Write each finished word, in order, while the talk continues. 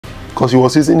Because he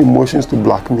was using emotions to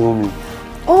blackmail me.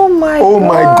 Oh my god. Oh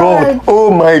my god.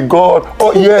 Oh my god.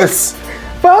 Oh yes.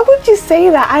 Why would you say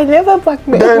that? I never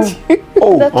blackmailed you.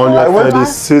 Oh, on your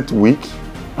 36th week,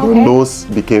 your nose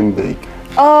became big.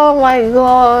 Oh my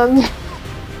god.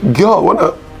 Girl, when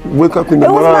I wake up in the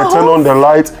morning, I turn on the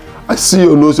light, I see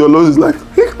your nose is like,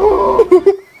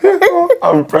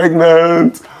 I'm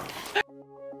pregnant.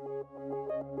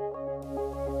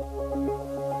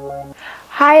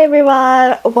 Hi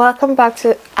everyone, welcome back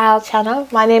to our channel.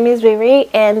 My name is Riri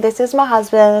and this is my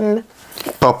husband,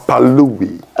 Papa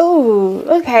Louie. Oh,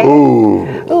 okay.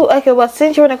 Oh, okay. Well,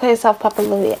 since you want to call yourself Papa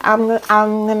Louie, I'm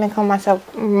gonna call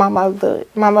myself Mama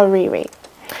Riri.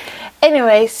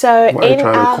 Anyway, so why are you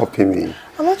trying to copy me?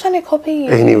 I'm not trying to copy you.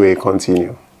 Anyway,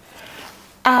 continue.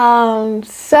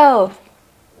 So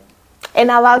in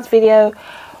our last video,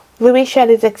 Louis shared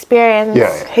his experience,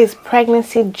 his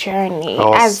pregnancy journey,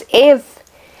 as if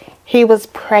he was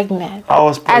pregnant. I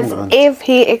was pregnant. As if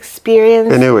he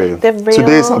experienced the real...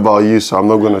 Today's about you, so I'm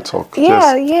not going to talk.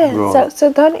 Yeah.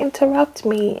 So don't interrupt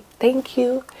me. Thank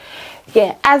you.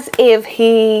 Yeah, as if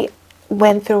he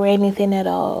went through anything at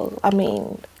all. I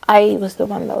mean, I was the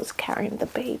one that was carrying the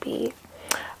baby.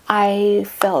 I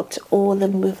felt all the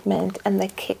movement and the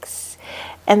kicks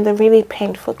and the really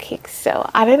painful kicks. So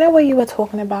I don't know what you were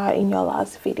talking about in your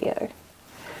last video.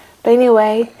 But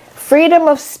anyway, freedom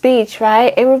of speech,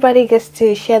 right? Everybody gets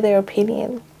to share their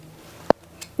opinion.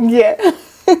 Yeah.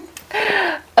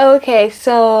 Okay,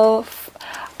 so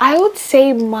I would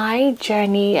say my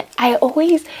journey, I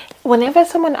always, whenever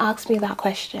someone asks me that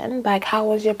question, like how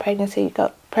was your pregnancy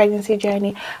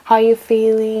journey? How are you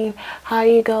feeling? How are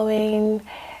you going?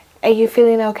 Are you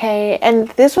feeling okay? And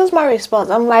this was my response.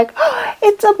 I'm like, oh,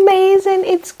 it's amazing.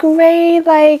 It's great.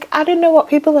 Like, I don't know what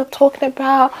people are talking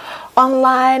about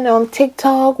online, on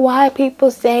TikTok. Why are people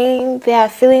saying they are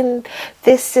feeling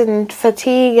this and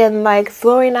fatigue and like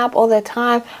throwing up all the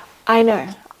time? I know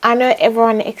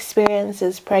everyone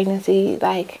experiences pregnancy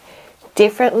like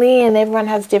differently and everyone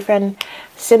has different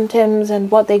symptoms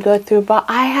and what they go through. But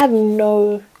I had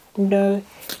no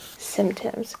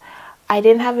symptoms. I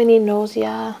didn't have any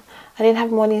nausea. I didn't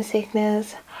have morning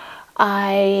sickness.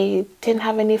 I didn't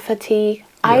have any fatigue.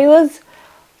 I was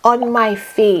on my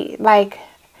feet, like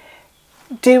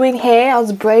doing hair. I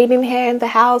was braiding hair in the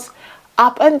house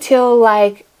up until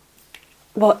like,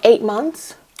 well, 8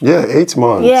 months. Yeah, 8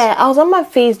 months. Yeah, I was on my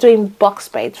feet doing box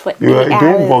braids for 8 hours. You were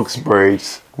doing box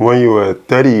braids when you were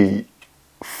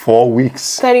 34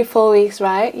 weeks. 34 weeks,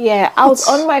 right? Yeah, I was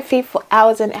on my feet for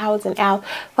hours and hours and hours.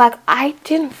 Like, I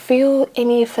didn't feel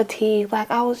any fatigue. Like,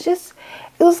 I was just,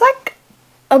 it was like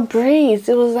a breeze.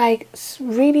 It was like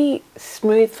really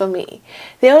smooth for me.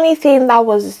 The only thing that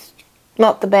was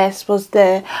not the best was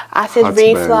the acid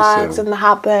reflux and the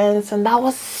heartburns, and that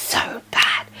was so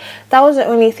bad. That was the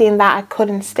only thing that I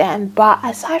couldn't stand. But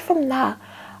aside from that,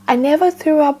 I never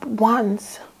threw up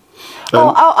once.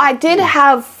 I did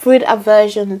have food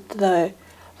aversion though.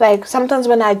 Like sometimes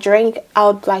when I drink, I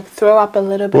would like throw up a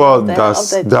little bit. Well,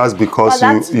 that's because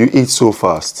you eat so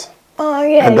fast. Oh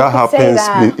yeah, and that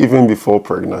happens even before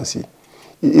pregnancy.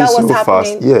 You eat so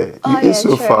fast. Yeah, you eat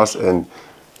so fast, and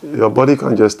your body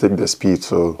can't just take the speed.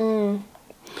 So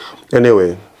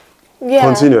anyway,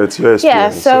 continue. It's your experience. Yeah.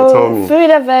 So tell me. Food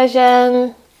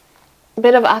aversion, a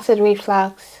bit of acid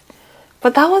reflux,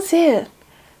 but that was it.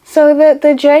 So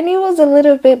the journey was a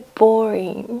little bit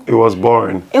boring. It was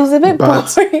boring. It was a bit boring.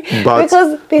 But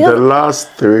because the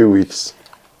last 3 weeks.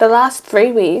 The last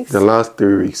 3 weeks? The last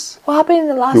 3 weeks. What happened in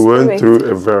the last 3 weeks? You went through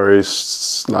a very,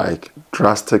 like,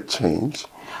 drastic change.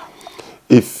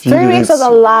 If 3 weeks or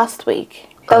the last week?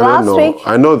 The last week?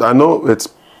 I know it's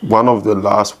one of the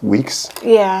last weeks.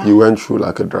 Yeah. You went through,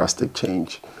 like, a drastic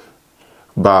change.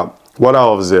 But what I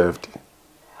observed is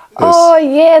on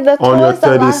your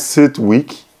 36th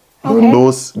week, your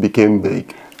nose became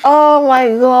big. Oh my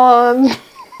god.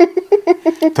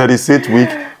 36th week,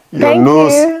 your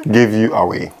nose gave you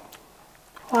away.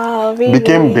 Wow, really?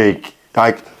 Became big.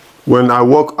 Like when I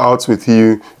walk out with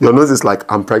you, your nose is like,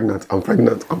 I'm pregnant, I'm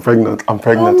pregnant, I'm pregnant, I'm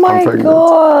pregnant, I'm pregnant.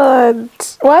 Oh my god.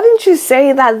 Why didn't you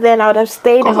say that then? I would have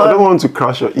stayed home. I don't want to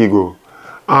crush your ego.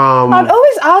 I'd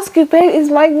always ask you, babe, is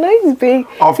my nose big?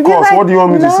 Of course, like, what do you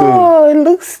want me to say? No, it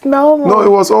looks normal. No, it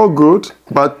was all good,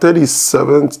 but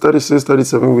 36,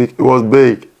 37 weeks, it was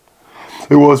big.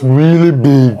 It was really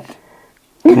big.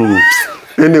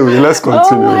 Anyway, let's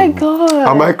continue. Oh my god.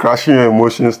 Am I crushing your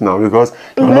emotions now? Because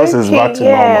your nose is back to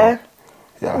normal.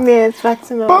 Yeah, it's back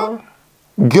to normal.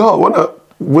 But, girl, when I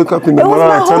wake up in the morning,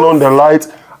 I turn on the light,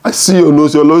 I see your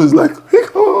nose is like,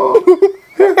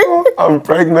 I'm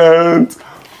pregnant.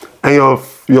 And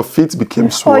your feet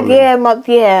became swollen. Oh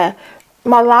yeah,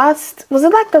 my last, was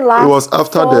it like the last? It was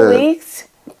after 4 weeks?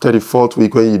 34th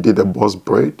week when you did the boss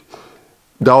braid.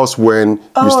 That was when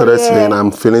you started saying,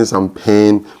 I'm feeling some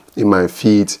pain in my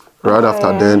feet. Right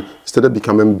after then, it started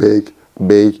becoming big.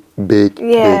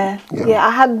 Yeah, I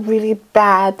had really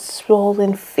bad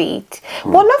swollen feet.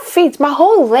 Well, not feet, my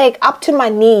whole leg up to my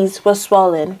knees was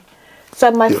swollen.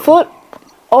 So my foot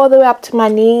all the way up to my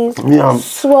knees,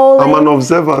 swollen. I'm an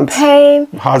observant pain.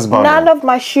 husband. None of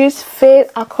my shoes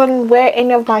fit. I couldn't wear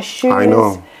any of my shoes. I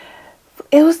know.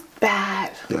 It was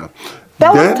bad. Yeah.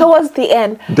 That was towards the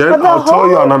end. Then I'll tell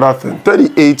you another thing.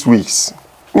 38 weeks.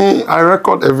 I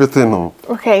record everything on.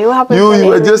 Okay, what happened? You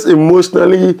were just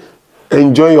emotionally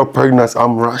enjoying your pregnancy.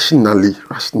 I'm rational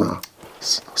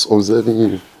observing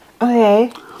you.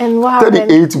 Okay, and what happened?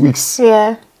 38 weeks.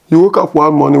 Yeah. You woke up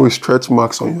one morning with stretch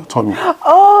marks on your tummy.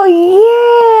 Oh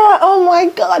yeah! Oh my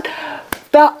God!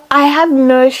 I had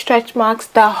no stretch marks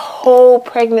the whole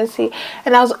pregnancy,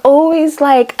 and I was always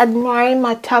like admiring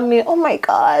my tummy. Oh my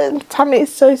God, my tummy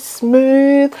is so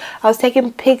smooth. I was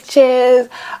taking pictures.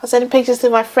 I was sending pictures to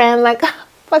my friend like,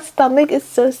 my stomach is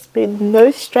so smooth,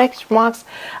 no stretch marks.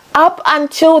 Up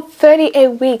until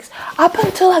 38 weeks, up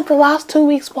until like the last 2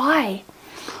 weeks. Why?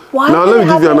 Now let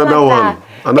me give you another one.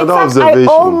 Another observation.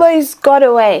 I almost got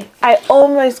away.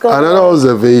 Another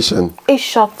observation. It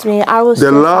shocked me. I was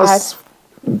the last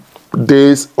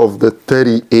days of the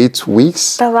 38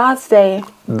 weeks. The last day.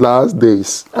 Last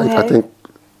days. Okay. I think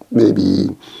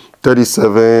maybe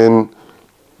 37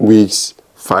 weeks,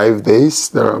 5 days,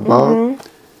 thereabout.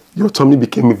 Your tummy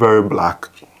became very black.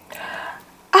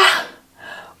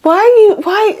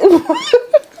 Why?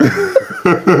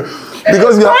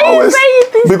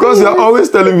 Because you're always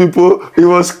telling people it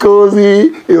was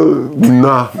cozy.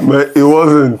 Nah, man, it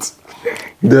wasn't.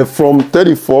 From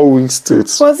 34 weeks to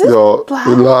your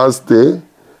last day,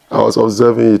 I was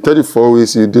observing you. 34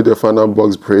 weeks, you did the final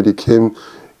box braid. It came,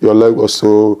 your leg was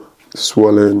so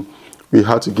swollen. We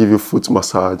had to give you foot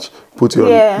massage, put your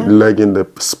leg in the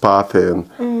spa thing.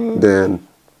 Then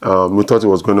we thought it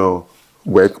was going to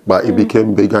work, but it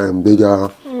became bigger and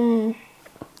bigger.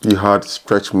 You had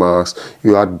stretch marks.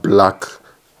 You had black.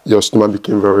 Your stomach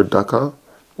became very darker.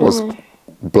 It was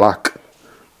black.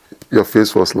 Your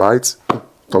face was light.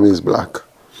 Tummy is black.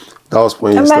 That was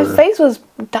when you started. And my face was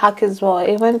dark as well.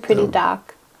 It went pretty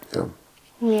dark.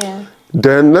 Yeah.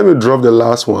 Then let me drop the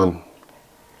last one.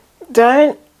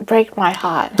 Don't break my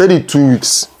heart. 32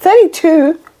 weeks.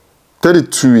 32?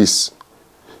 32 weeks.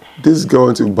 This girl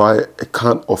went to buy a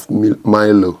can of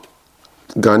Milo.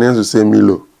 Ghanaians will say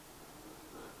Milo.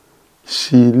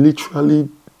 She literally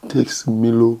takes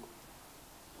Milo,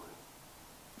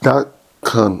 that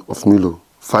can of Milo,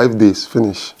 5 days,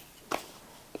 finish.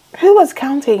 Who was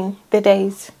counting the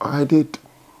days? I did.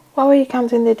 Why were you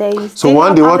counting the days? So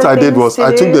one day what I did was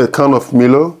I took the can of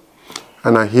Milo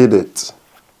and I hid it.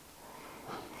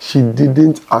 She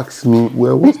didn't ask me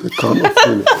where was the can of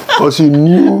Milo, but she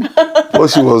knew what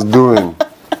she was doing.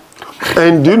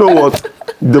 And do you know what?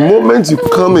 The moment you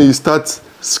come and you start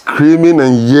screaming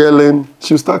and yelling,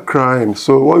 she'll start crying.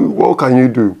 So what can you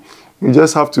do? You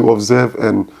just have to observe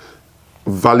and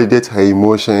validate her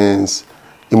emotions,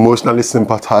 emotionally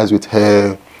sympathize with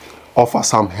her, offer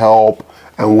some help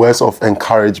and words of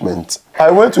encouragement. I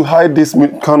went to hide this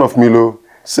can of Milo.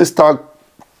 Sister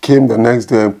came the next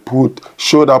day and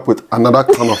showed up with another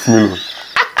can of Milo.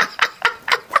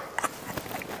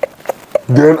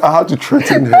 Then I had to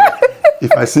threaten her.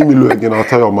 If I see Milo again, I'll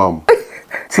tell your mom.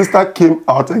 Sister came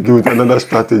out again with another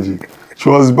strategy. She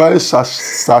was buying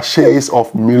sachets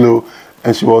of Milo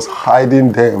and she was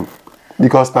hiding them.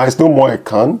 Because now it's no more a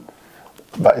can,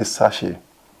 but a sachet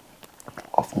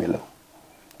of Milo.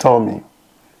 Tell me,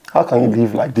 how can you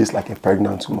live like this like a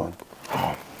pregnant woman?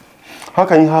 How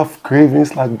can you have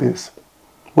cravings like this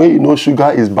when you know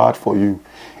sugar is bad for you?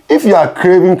 If you are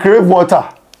craving, crave water.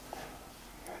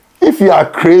 If you are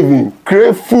craving,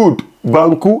 crave food,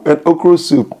 banku and okra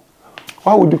soup.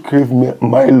 Why would you crave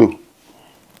Milo?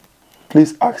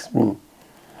 Please ask me.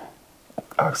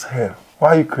 Ask her. Why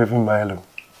are you craving Milo?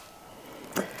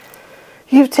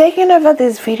 You've taken over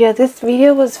this video. This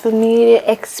video was for me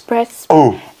to express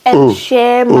and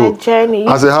share my journey.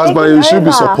 As a husband, you should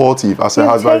be supportive. As a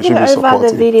husband, you should be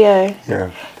supportive. The video.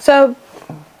 Yeah. So,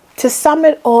 to sum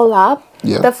it all up,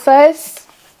 the first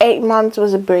 8 months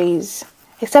was a breeze.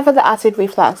 Except for the acid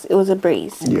reflux, it was a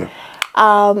breeze. Yeah.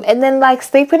 And then like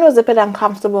sleeping was a bit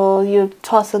uncomfortable. You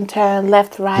toss and turn,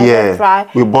 left, right, left,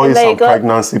 right. We bought you some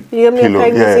pregnancy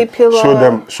pillow.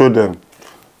 Show them.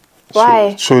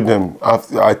 Why? Show them.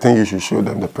 I think you should show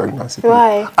them the pregnancy pillow.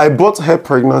 Why? I bought her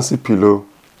pregnancy pillow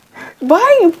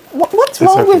Why? What's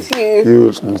wrong with you?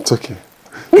 It's okay.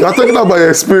 You're talking about your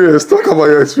experience. Talk about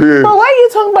your experience. But why are you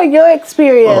talking about your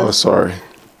experience? Oh, sorry.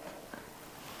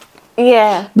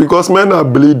 Yeah. Because men are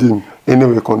bleeding.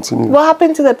 Anyway, continue. What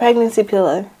happened to the pregnancy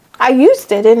pillow? I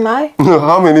used it, didn't I?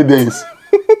 How many days?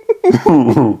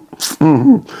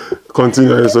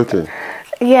 Continue, it's okay.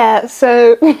 Yeah,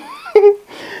 so...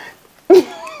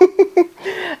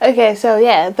 Okay, so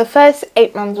yeah, the first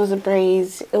 8 months was a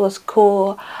breeze. It was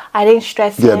cool. I didn't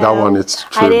stress him. Yeah, that one, it's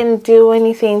true. I didn't do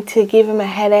anything to give him a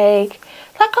headache.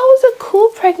 Like, I was a cool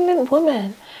pregnant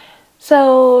woman.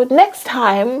 So next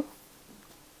time,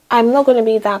 I'm not going to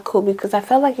be that cool because I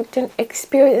felt like you didn't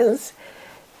experience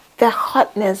the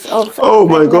hotness of oh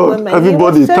my God, women.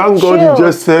 Everybody, so thank chill. God you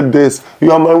just said this.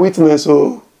 You are my witness,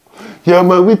 oh. You are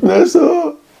my witness,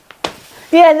 oh.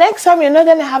 Yeah, next time you're not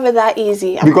going to have it that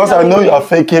easy. Because I know you are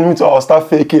faking, me too, I'll start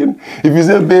faking. If you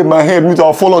say, babe, my head, me too,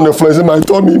 I'll fall on the floor and say, my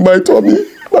tummy, my tummy,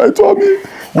 my tummy.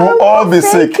 You will all be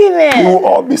sick. You will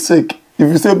all be sick. If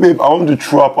you say, babe, I want to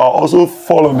throw up, I'll also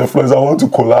fall on the floor and I want to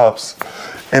collapse.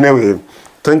 Anyway,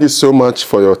 thank you so much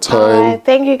for your time.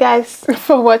 Thank you guys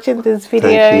for watching this video.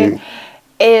 Thank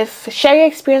you. Share your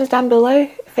experience down below.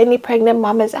 If any pregnant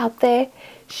mamas out there,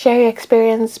 share your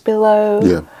experience below.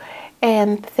 Yeah.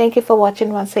 And thank you for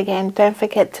watching once again. Don't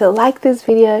forget to like this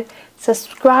video,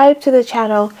 subscribe to the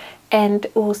channel, and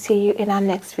we'll see you in our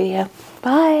next video.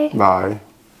 Bye. Bye.